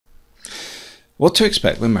What to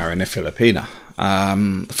expect when marrying a Filipina?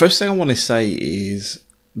 The first thing I want to say is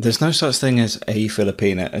there's no such thing as a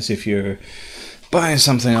Filipina, as if you're buying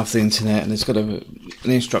something off the internet and it's got an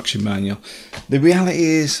instruction manual. The reality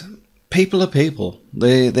is people are people.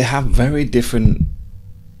 They have very different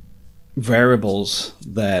variables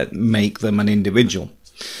that make them an individual.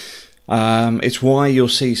 It's why you'll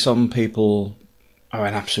see some people are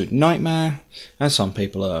an absolute nightmare and some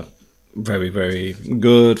people are very, very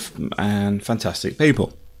good and fantastic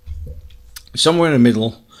people. Somewhere in the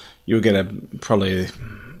middle, you'll get probably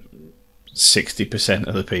 60%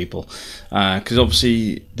 of the people, because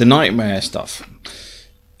obviously the nightmare stuff,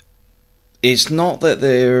 it's not that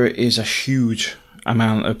there is a huge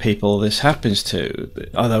amount of people this happens to,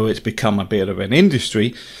 although it's become a bit of an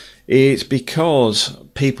industry. It's because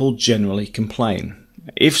people generally complain.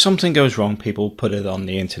 If something goes wrong, people put it on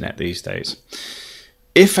the internet these days.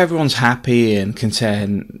 If everyone's happy and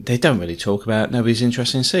content, they don't really talk about it. Nobody's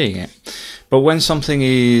interested in seeing it. But when something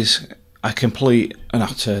is a complete and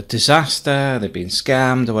utter disaster, they've been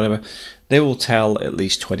scammed or whatever, they will tell at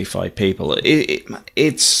least 25 people.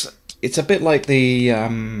 It's a bit like the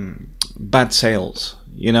bad sales.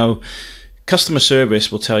 You know, customer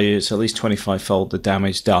service will tell you it's at least 25-fold the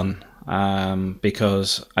damage done,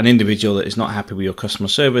 because an individual that is not happy with your customer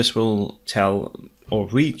service will tell or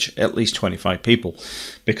reach at least 25 people,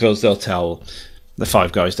 because they'll tell the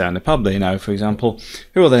 5 guys down the pub they know, for example,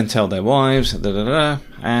 who will then tell their wives,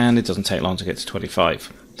 and it doesn't take long to get to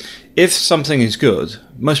 25. If something is good,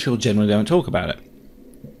 most people generally don't talk about it.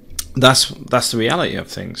 That's the reality of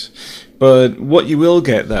things. But what you will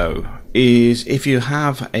get, though, is if you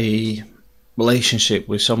have a relationship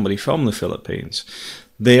with somebody from the Philippines,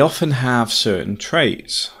 they often have certain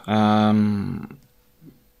traits.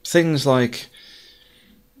 Things like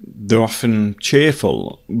they're often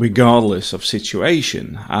cheerful regardless of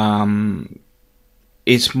situation.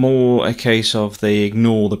 It's more a case of they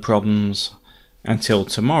ignore the problems until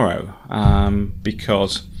tomorrow,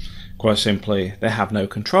 because quite simply they have no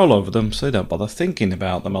control over them, so they don't bother thinking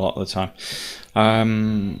about them a lot of the time.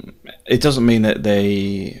 It doesn't mean that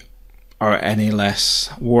they are any less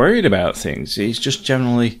worried about things. It's just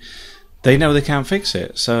generally they know they can't fix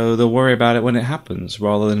it, so they'll worry about it when it happens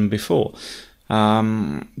rather than before.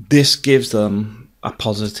 This gives them a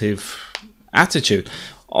positive attitude.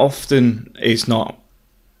 Often it's not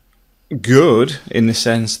good in the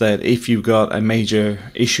sense that if you've got a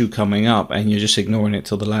major issue coming up and you're just ignoring it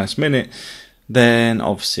till the last minute, then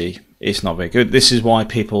obviously it's not very good. This is why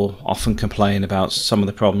people often complain about some of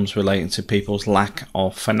the problems relating to people's lack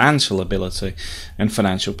of financial ability and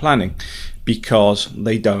financial planning, because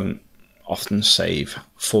they don't often save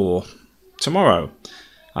for tomorrow.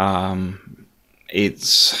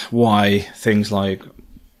 It's why things like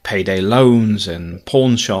payday loans and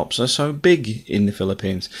pawn shops are so big in the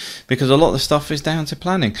Philippines, because a lot of the stuff is down to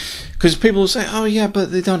planning. Because people will say, oh yeah,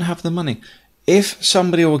 but they don't have the money. If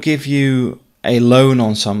somebody will give you a loan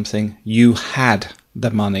on something, you had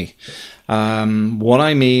the money. What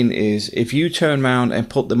I mean is, if you turn around and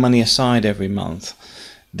put the money aside every month,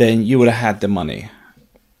 then you would have had the money.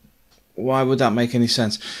 Why would that make any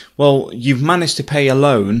sense? Well, you've managed to pay a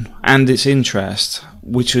loan and its interest,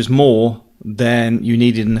 which was more than you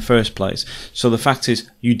needed in the first place. So the fact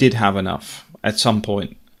is, you did have enough at some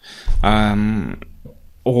point.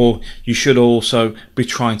 Or you should also be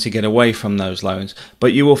trying to get away from those loans.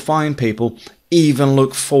 But you will find people even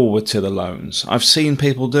look forward to the loans. I've seen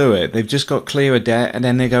people do it. They've just got clear of debt and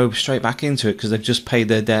then they go straight back into it because they've just paid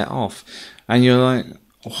their debt off. And you're like,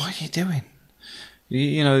 what are you doing?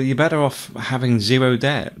 You know, you're better off having zero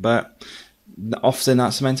debt. But often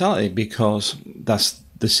that's the mentality, because that's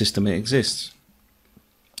the system it exists.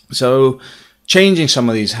 So changing some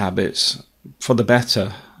of these habits for the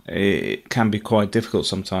better, it can be quite difficult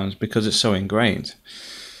sometimes because it's so ingrained.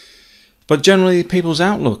 But generally people's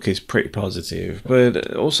outlook is pretty positive.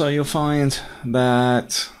 But also you'll find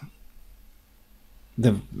that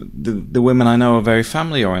the women I know are very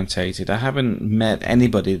family orientated. I haven't met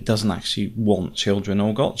anybody that doesn't actually want children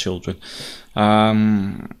or got children.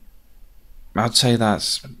 I'd say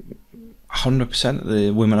that's 100% of the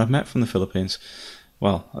women I've met from the Philippines.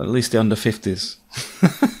 Well, at least the under 50s.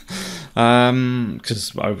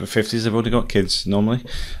 Because over 50s they've already got kids normally.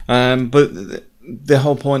 But the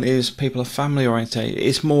whole point is people are family orientated.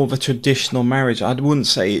 It's more of a traditional marriage. I wouldn't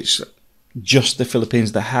say it's just the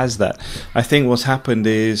Philippines that has that. I think what's happened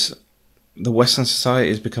is the Western society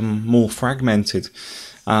has become more fragmented,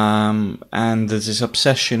 and there's this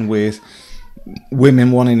obsession with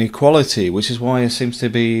women wanting equality, which is why it seems to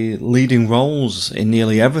be leading roles in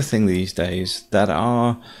nearly everything these days that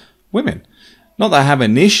are women. Not that I have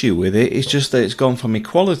an issue with it, it's just that it's gone from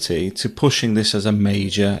equality to pushing this as a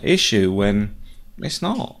major issue when it's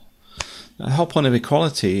not. The whole point of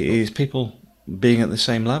equality is people being at the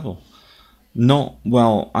same level. Not,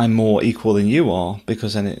 well, I'm more equal than you are,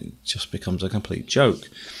 because then it just becomes a complete joke.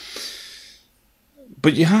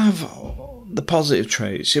 But you have the positive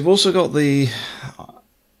traits. You've also got the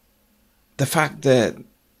fact that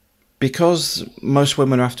because most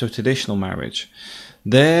women are after a traditional marriage,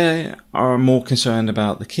 they are more concerned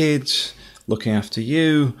about the kids, looking after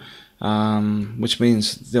you, which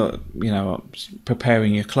means,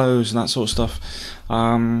 preparing your clothes and that sort of stuff.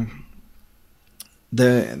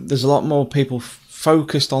 There's a lot more people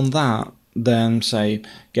focused on that than, say,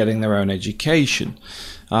 getting their own education.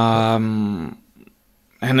 And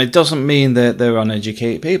it doesn't mean that they're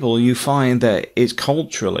uneducated people. You find that it's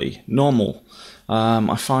culturally normal.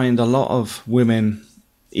 I find a lot of women,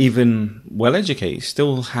 even well-educated,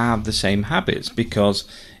 still have the same habits because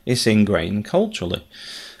it's ingrained culturally.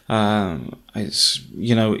 It's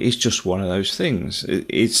just one of those things.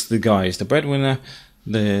 It's the guy is the breadwinner,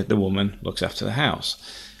 the woman looks after the house.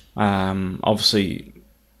 Obviously,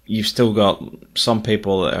 you've still got some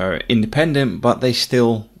people that are independent, but they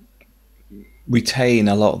still retain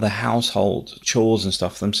a lot of the household chores and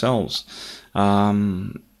stuff themselves,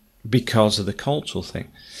 because of the cultural thing.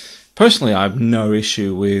 Personally, I have no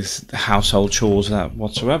issue with household chores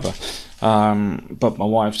whatsoever, but my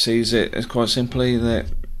wife sees it as quite simply that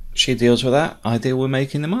she deals with that, I deal with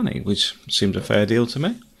making the money, which seems a fair deal to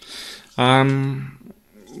me.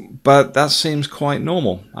 But that seems quite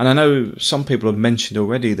normal. And I know some people have mentioned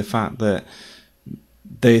already the fact that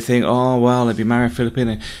they think, oh, well, if you marry a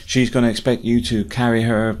Filipina, she's going to expect you to carry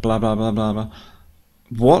her, blah, blah, blah, blah, blah.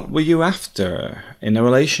 What were you after in a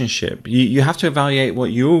relationship? You have to evaluate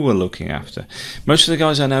what you were looking after. Most of the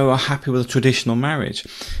guys I know are happy with a traditional marriage.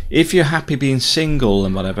 If you're happy being single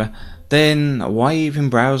and whatever, then why even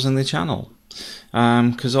browsing the channel?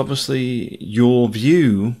 Because obviously your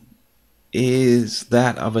view is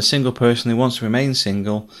that of a single person who wants to remain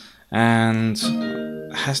single and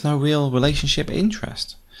has no real relationship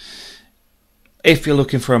interest. If you're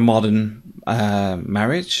looking for a modern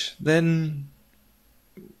marriage, then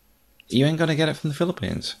you ain't going to get it from the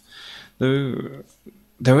Philippines.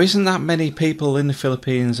 There isn't that many people in the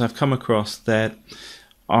Philippines I've come across that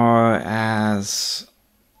are as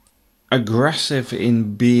aggressive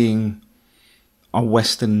in being a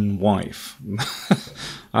Western wife.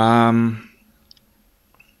 I've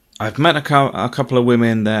met a couple of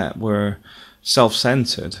women that were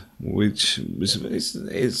self-centered, which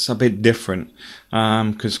it's a bit different,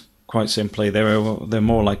 because quite simply they're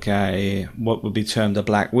more like what would be termed a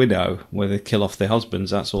black widow, where they kill off their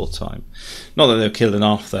husbands, that sort of time. Not that they're killing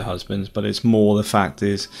off their husbands, but it's more the fact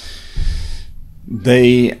is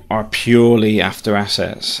they are purely after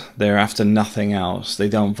assets. They're after nothing else. They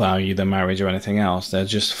don't value the marriage or anything else. They're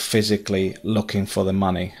just physically looking for the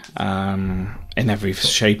money, in every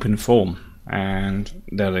shape and form. And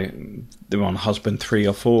they're on husband 3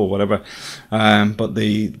 or 4, whatever. But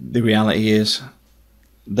the reality is,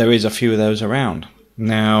 there is a few of those around.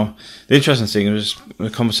 Now, the interesting thing was a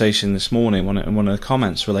conversation this morning, one of the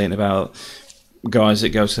comments relating about guys that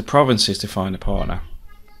go to the provinces to find a partner.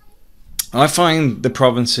 I find the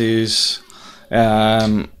provinces,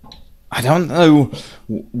 I don't know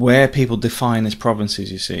where people define as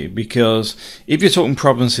provinces, you see, because if you're talking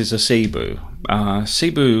provinces of Cebu,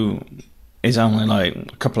 Cebu is only like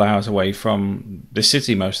a couple of hours away from the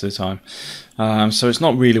city most of the time. So it's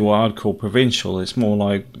not really what I'd call provincial, it's more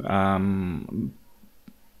like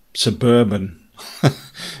suburban.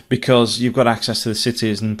 Because you've got access to the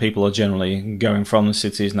cities and people are generally going from the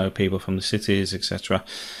cities, know people from the cities, etc.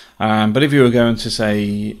 But if you were going to,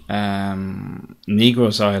 say,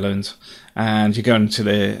 Negros Island, and you're going to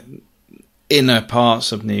the inner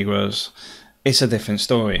parts of Negros, it's a different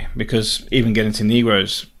story, because even getting to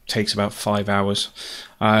Negros takes about 5 hours.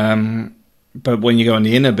 But when you go on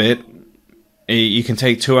the inner bit, you can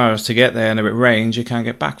take 2 hours to get there, and if it rains, you can't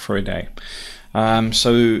get back for a day.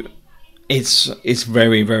 So it's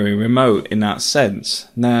very, very remote in that sense.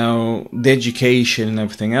 Now, the education and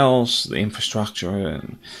everything else, the infrastructure,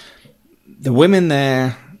 the women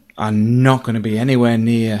there are not going to be anywhere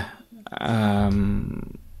near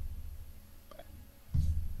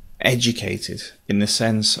educated in the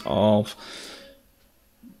sense of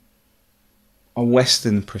a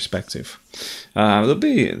Western perspective. They'll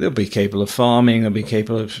be capable of farming, they'll be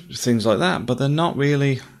capable of things like that, but they're not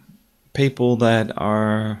really people that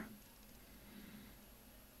are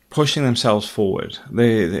pushing themselves forward.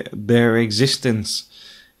 Their existence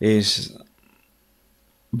is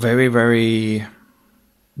very, very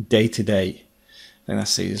day to day. think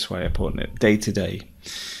that's the easiest way of putting it, day to day.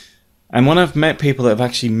 And when I've met people that have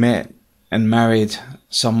actually met and married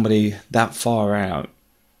somebody that far out,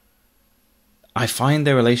 I find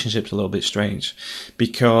their relationships a little bit strange,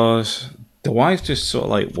 because the wife just sort of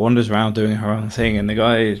like wanders around doing her own thing, and the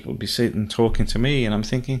guy will be sitting talking to me, and I'm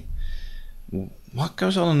thinking, what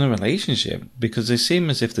goes on in the relationship? Because they seem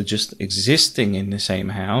as if they're just existing in the same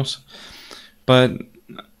house, but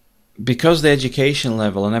because the education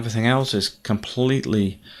level and everything else is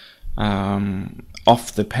completely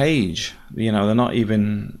off the page, you know, they're not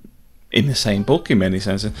even in the same book in many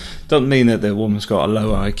senses. Doesn't mean that the woman's got a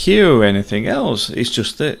low IQ or anything else. It's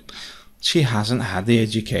just that she hasn't had the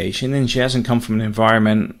education, and she hasn't come from an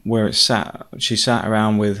environment where she sat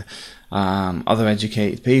around with other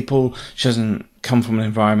educated people. She hasn't come from an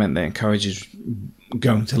environment that encourages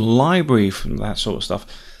going to the library, from that sort of stuff.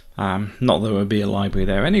 Not that there would be a library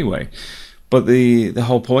there anyway, but the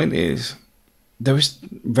whole point is there is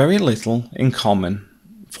very little in common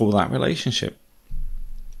for that relationship.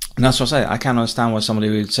 And that's what I say. I can't understand why somebody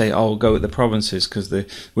would say, oh, go with the provinces because the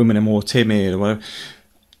women are more timid or whatever.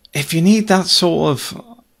 If you need that sort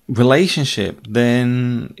of relationship,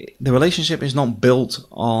 then the relationship is not built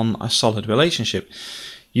on a solid relationship.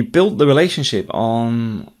 You build the relationship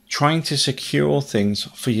on trying to secure things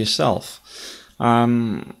for yourself,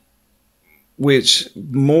 which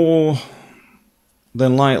more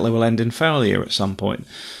than likely will end in failure at some point.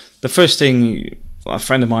 The first thing a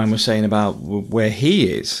friend of mine was saying about where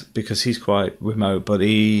he is, because he's quite remote, but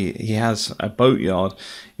he has a boatyard,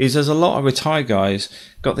 is there's a lot of retired guys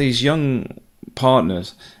got these young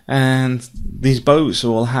partners, and these boats are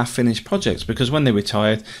all half-finished projects, because when they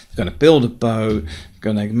retire, they're going to build a boat,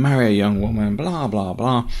 going to marry a young woman, blah, blah,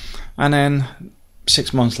 blah, and then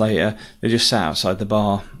 6 months later, they just sat outside the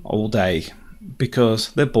bar all day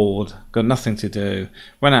because they're bored, got nothing to do,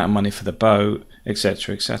 run out of money for the boat,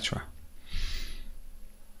 etc., etc.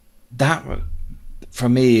 That, for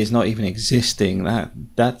me, is not even existing.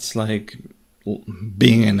 That's like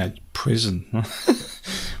being in a prison.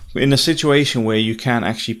 In a situation where you can't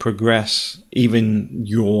actually progress even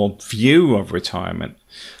your view of retirement,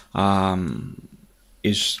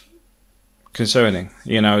 is concerning.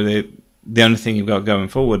 You know, the only thing you've got going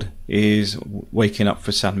forward is waking up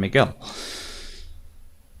for San Miguel.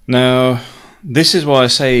 Now, this is why I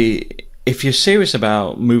say, if you're serious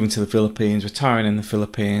about moving to the Philippines, retiring in the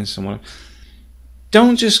Philippines, and whatever,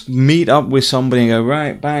 don't just meet up with somebody and go,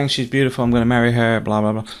 right, bang, she's beautiful, I'm going to marry her, blah,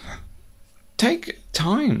 blah, blah. Take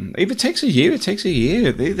time. If it takes a year, it takes a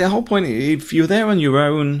year. The whole point, if you're there on your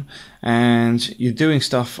own and you're doing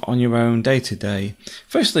stuff on your own day to day,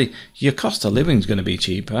 firstly, your cost of living is going to be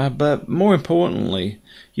cheaper, but more importantly,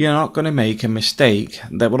 you're not going to make a mistake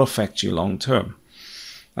that will affect you long term.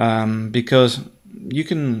 Because you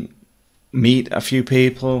can meet a few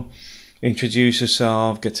people, introduce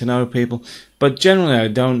yourself, get to know people, but generally I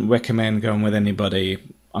don't recommend going with anybody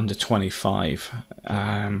under 25,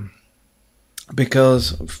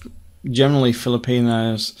 because generally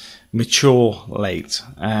Filipinos mature late,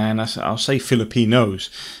 and I'll say Filipinos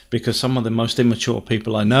because some of the most immature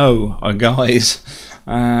people I know are guys,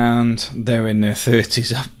 and they're in their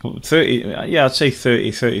 30s, 30, yeah, I'd say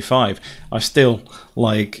 30, 35, are still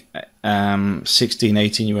like 16,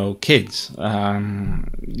 18-year-old kids,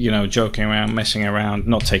 you know, joking around, messing around,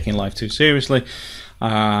 not taking life too seriously,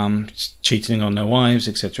 cheating on their wives,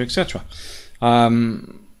 etc., etc.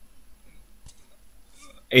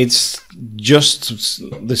 It's just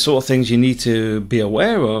the sort of things you need to be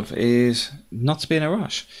aware of is not to be in a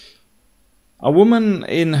rush. A woman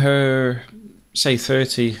in her, say,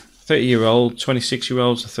 30-year-old,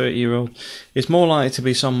 26-year-olds, a 30-year-old, is more likely to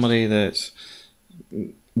be somebody that's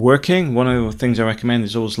working. One of the things I recommend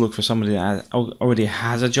is always look for somebody that already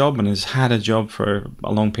has a job and has had a job for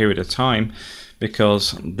a long period of time,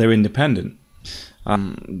 because they're independent.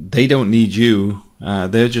 They don't need you.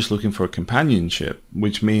 They're just looking for a companionship,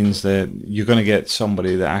 which means that you're going to get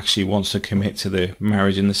somebody that actually wants to commit to the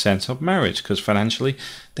marriage in the sense of marriage, because financially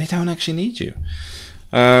they don't actually need you.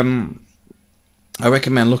 I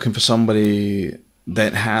recommend looking for somebody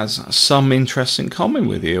that has some interests in common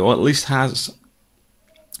with you, or at least has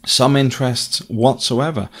some interests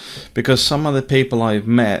whatsoever, because some of the people I've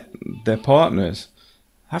met, their partners,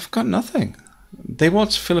 have got nothing. They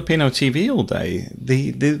watch Filipino TV all day.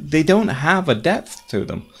 They don't have a depth to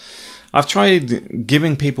them. I've tried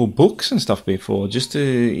giving people books and stuff before, just to,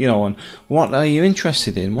 you know, on what are you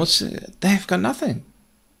interested in? They've got nothing.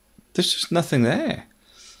 There's just nothing there.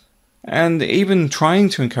 And even trying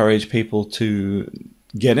to encourage people to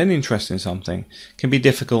get an interest in something can be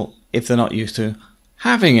difficult if they're not used to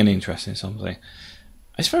having an interest in something.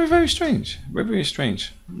 It's very, very strange. Very, very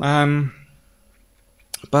strange. But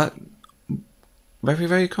very,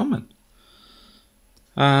 very common.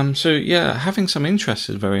 So yeah, having some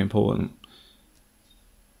interest is very important.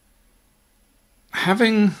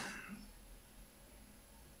 Having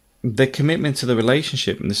the commitment to the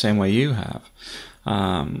relationship in the same way you have.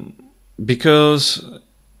 Because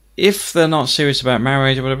if they're not serious about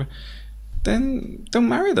marriage or whatever, then don't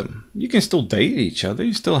marry them. You can still date each other,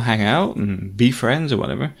 you still hang out and be friends or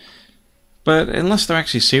whatever. But unless they're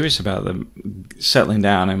actually serious about them settling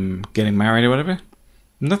down and getting married or whatever,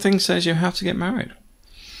 nothing says you have to get married.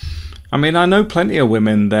 I mean, I know plenty of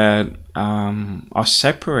women that are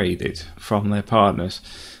separated from their partners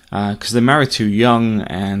because they're married too young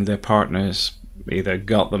and their partners either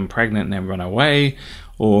got them pregnant and then run away,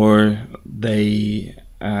 or they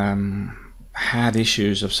had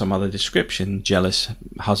issues of some other description, jealous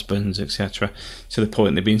husbands, etc., to the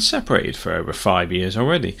point they've been separated for over 5 years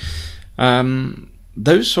already.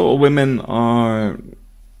 Those sort of women are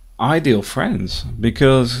ideal friends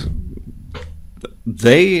because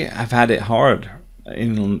they have had it hard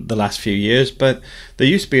in the last few years, but they're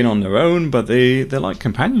used to being on their own, but they like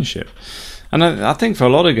companionship. And I think for a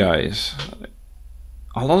lot of guys,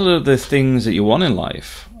 a lot of the things that you want in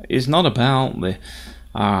life is not about the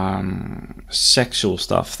sexual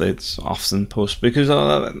stuff that's often pushed, because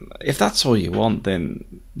if that's all you want, then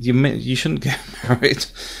you shouldn't get married.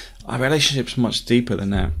 A relationship's much deeper than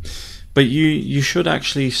that. But you should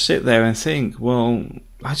actually sit there and think, well,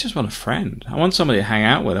 I just want a friend. I want somebody to hang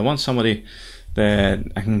out with. I want somebody that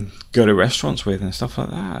I can go to restaurants with and stuff like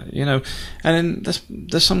that, you know. And then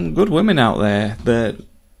there's some good women out there that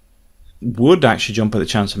would actually jump at the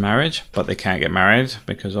chance of marriage, but they can't get married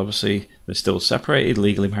because obviously they're still separated,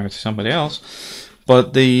 legally married to somebody else.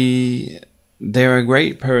 But they're a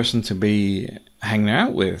great person to be hanging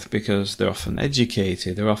out with because they're often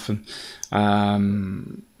educated, they're often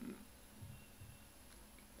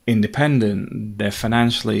independent, they're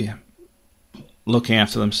financially looking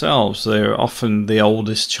after themselves, they're often the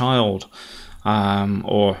oldest child,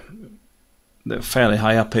 or they're fairly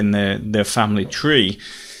high up in their family tree,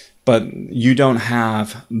 but you don't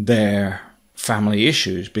have their family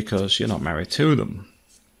issues because you're not married to them.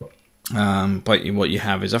 But what you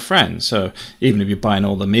have is a friend. So even if you're buying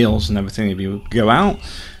all the meals and everything, if you go out,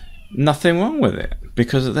 nothing wrong with it,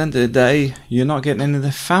 because at the end of the day, you're not getting any of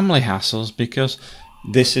the family hassles because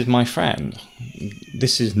this is my friend.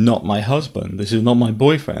 This is not my husband. This is not my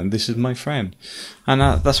boyfriend. This is my friend. And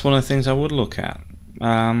that's one of the things I would look at.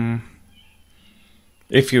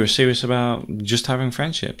 If you're serious about just having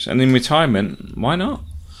friendships. And in retirement, why not?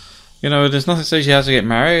 You know, there's nothing that says you have to get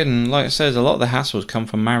married. And like I said, a lot of the hassles come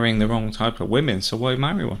from marrying the wrong type of women. So why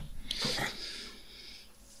marry one?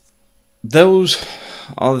 Those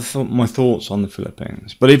are my thoughts on the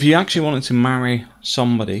Philippines. But if you actually wanted to marry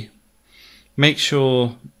somebody, make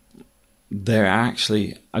sure they're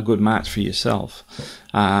actually a good match for yourself,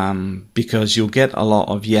 because you'll get a lot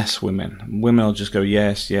of yes women. Women will just go,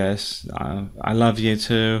 yes, yes, I love you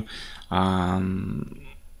too.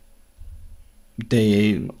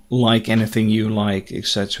 They like anything you like,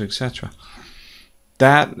 etc., etc.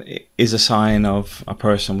 That is a sign of a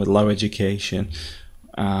person with low education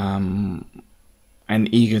and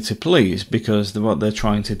eager to please, because what they're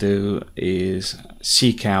trying to do is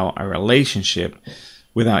seek out a relationship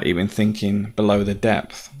without even thinking below the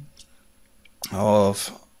depth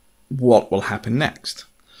of what will happen next.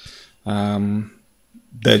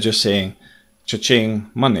 They're just saying,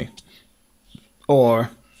 cha-ching, money. Or,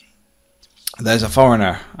 there's a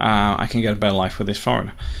foreigner, I can get a better life with this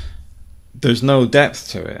foreigner. There's no depth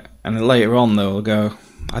to it. And then later on they'll go,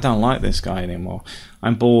 I don't like this guy anymore.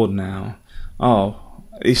 I'm bored now. Oh,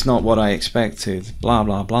 it's not what I expected, blah,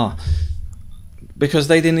 blah, blah. Because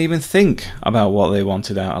they didn't even think about what they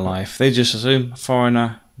wanted out of life. They just assumed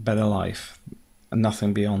foreigner, better life, and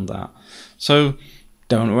nothing beyond that. So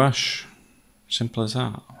don't rush. Simple as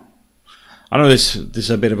that. I know this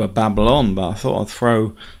is a bit of a babble on, but I thought I'd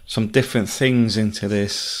throw some different things into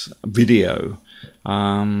this video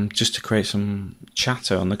just to create some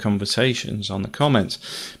chatter on the conversations, on the comments,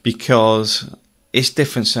 because it's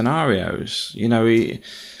different scenarios, you know.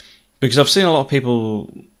 Because I've seen a lot of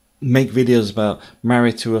people make videos about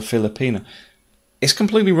married to a Filipina. It's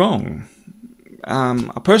completely wrong.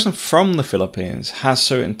 A person from the Philippines has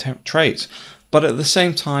certain traits, but at the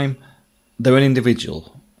same time, they're an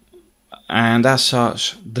individual. And as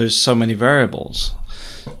such, there's so many variables.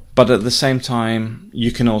 But at the same time,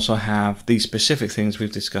 you can also have these specific things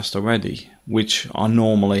we've discussed already, which are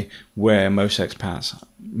normally where most expats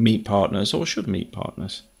meet partners or should meet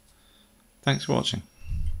partners. Thanks for watching.